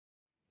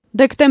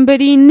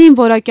Դեկտեմբերի 9-ին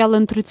որակյալ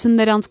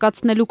ընտրություններ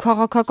անցկացնելու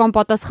քաղաքական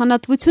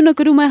պատասխանատվությունը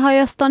կրում է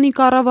Հայաստանի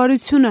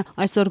կառավարությունը,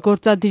 այսօր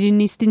գործադիրի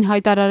նիստին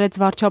հայտարարեց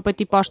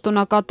վարչապետի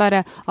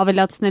պաշտոնակատարը,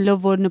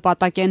 ավելացնելով, որ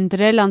նպատակ են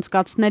դրել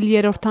անցկացնել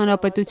երրորդ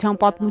հանրպետության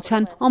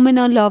պատմության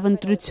ամենալավ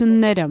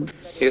ընտրությունները։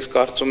 Ես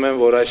կարծում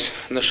եմ, որ այս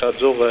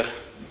նշաձողը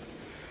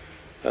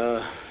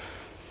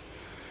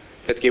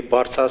պետք է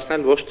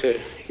բարձրացնել ոչ թե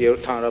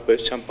երրորդ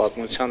հանրապետության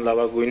պատմության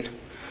լավագույն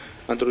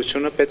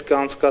ընտրությունը պետք է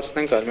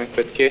անցկացնենք, այլ մենք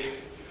պետք է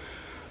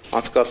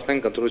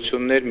անցկացնենք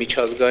ընտրություններ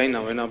միջազգային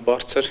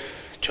ամենաբարձր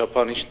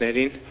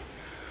չափանիշներին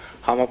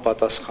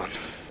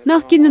համապատասխան։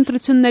 Նախկին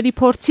ընտրությունների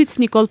փորձից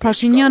Նիկոլ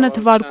Փաշինյանը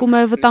թվարկում է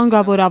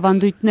վտանգավոր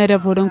ավանդույթները,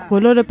 որոնք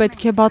բոլորը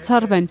պետք է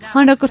բացառվեն։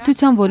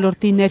 Հանրակրթության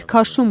ոլորտի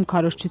ներքաշում,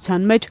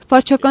 քարոզչության մեջ,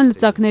 վարչական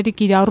լծակների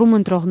կիրառում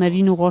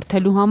ընտրողներին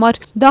ուղղորդելու համար,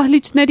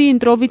 դահլիճների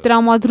ընտրովի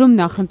տրամադրում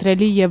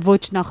նախընտրելի եւ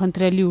ոչ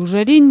նախընտրելի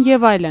ուժերին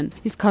եւ այլն։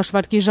 Իսկ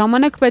հաշվարկի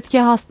ժամանակ պետք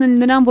է հասնել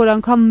նրան, որ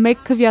անգամ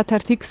մեկ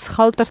քվեաթերթիկ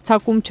սխալ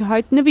տրցակում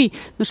չհայտնվի,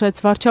 նշեց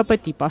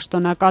վարչապետի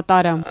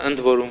պաշտոնակատարը։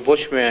 Ընդ որում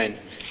ոչ միայն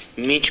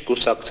միջ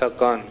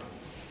կուսակցական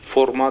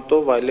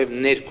ֆորմատով, այլև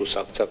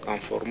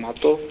ներկուսակցական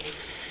ֆորմատով,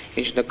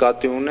 ինչ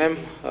նկատի ունեմ,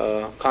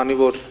 քանի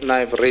որ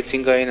նաև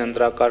ռեյտինգային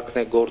ընտրակարգն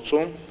է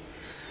գործում,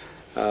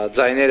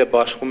 ձայները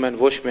բաշխում են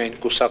ոչ միայն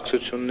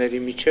կուսակցությունների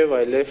միջև,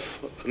 այլև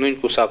նույն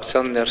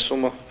կուսակցության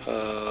ներսում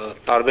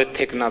տարբեր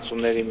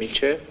թեկնածուների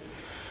միջև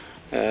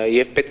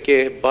եւ պետք է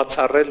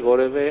բացառել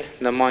որևէ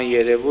նման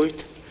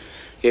երևույթ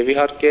եւ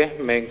իհարկե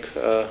մենք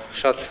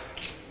շատ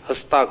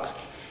հստակ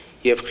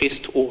եւ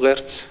խիստ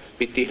ուղերձ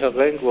պիտի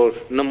հղենք, որ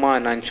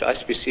նման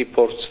այսպիսի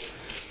փորձ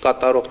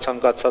կատարող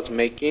ցանկացած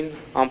մեկին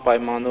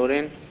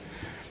անպայմանորեն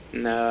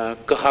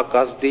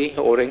կհակազդի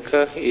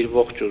օրենքը իր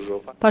ողջ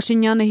ուժով։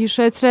 Փաշինյանը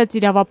հիշեցրեց,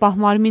 իրավապահ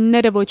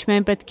մարմինները ոչ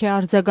միայն պետք է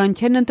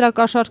արձագանքեն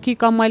ընտրակաշառքի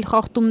կամ այլ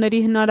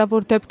խախտումների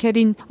հնարավոր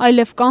դեպքերին,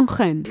 այլև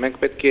կանխեն։ Մենք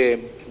պետք է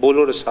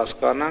բոլորս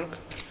հասկանանք,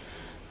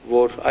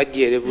 որ այդ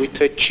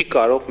երևույթը չի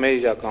կարող մեր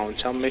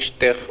իրականության մեջ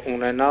տեղ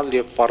ունենալ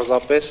եւ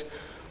պարզապես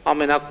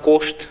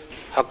ամենակոշտ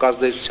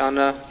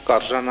հակազդեցությանը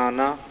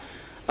կարժանանա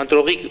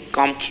ընտրողի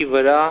կամքի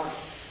վրա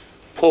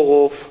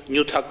փողով,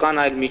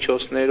 նյութական այլ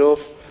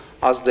միջոցներով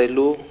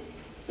ազդելու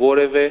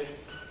որևէ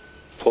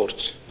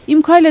փորձ։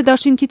 Իմ քայլը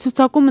դաշինքի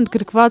ցուցակում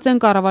ընդգրկված են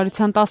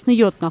կառավարության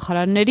 17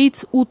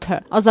 նախարարներից 8-ը։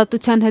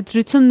 Ազատության հետ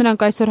զրույցում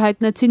նրանք այսօր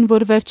հայտնեցին,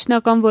 որ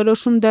վերջնական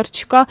որոշում դեռ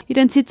չկա,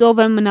 իրենցից ով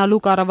է մնալու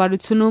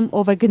կառավարությունում,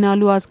 ով է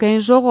գնալու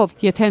ազգային ժողով,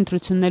 եթե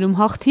ընտրություններում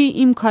հաղթի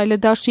իմ քայլը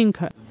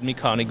դաշինքը։ Մի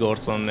քանի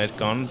գործոններ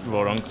կան,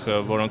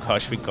 որոնք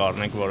հաշվի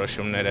կառնենք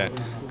որոշումները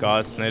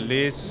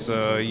կայացնելիս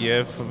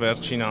եւ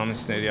վերջին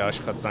ամիսների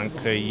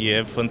աշխատանքը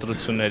եւ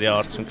ընտրությունների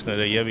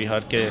արդյունքները եւ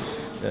իհարկե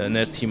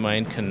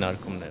ներթիմային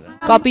քննարկումները։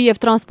 Կապի եւ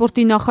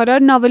տրանսպորտի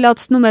նախարարն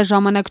ավելացնում է,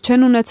 ժամանակ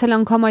չեն ունեցել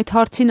անգամ այդ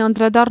հարցին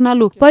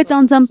անդրադառնալու, բայց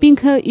անձամբ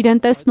ինքը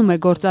իրեն տեսնում է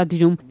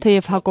գործադիրում,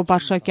 թեև Հակոբ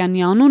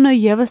Արշակյանի անունը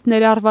եւս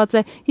ներառված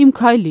է իմ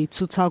քայլի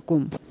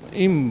ցուցակում։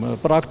 Իմ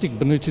պրակտիկ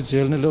բնույթից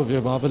ելնելով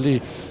եւ ավելի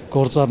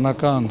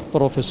գործառնական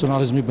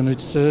պրոֆեսիոնալիզմի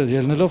բնույթից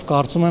ելնելով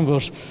կարծում եմ,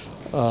 որ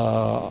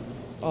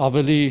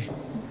ավելի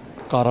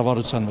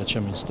կառավարության մեջ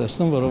եմ ինձ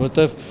տեսնում,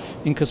 որովհետեւ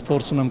ինքս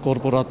փորձում եմ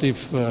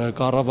կորպորատիվ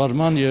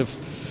կառավարման եւ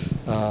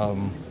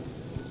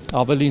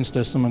ավելի ինձ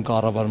տեսնում եմ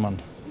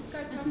կառավարման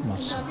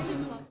մասը։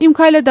 Իմ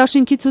քայլը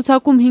դաշինքի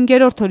ցուցակում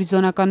 5-րդ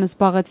հորիզոնականը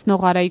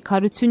զբաղեցնող Արայիկ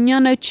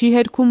Հարությունյանը չի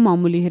հերքում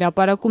մամուլի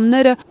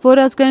հրապարակումները,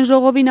 որ ազգային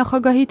ժողովի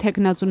նախագահի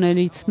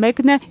թեկնածուներից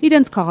մեկն է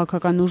իրենց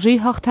քաղաքական ուժի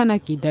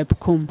հաղթանակի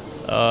դեպքում։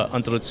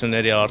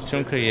 Ընտրությունների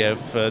արդյունքը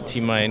եւ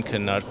թիմային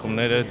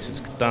քննարկումները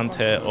ցույց կտան,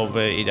 թե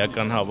ով է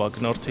իրական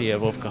հավակնորդը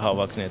եւ ով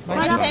կհավակնի այդ։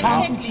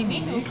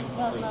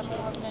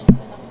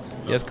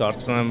 Ես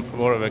կարծում եմ,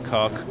 որևէ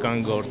քաղաքական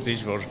գործիչ,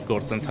 որ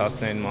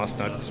գործընթացներին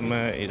մասնակցում է,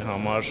 իր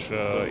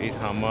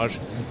համար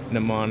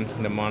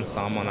նման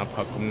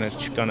սահմանափակումներ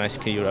չկան,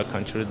 այսինքն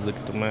յուրաքանչյուրը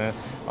ձգտում է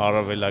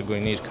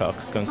առավելագույնի իր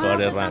քաղաքական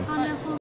կարիերային։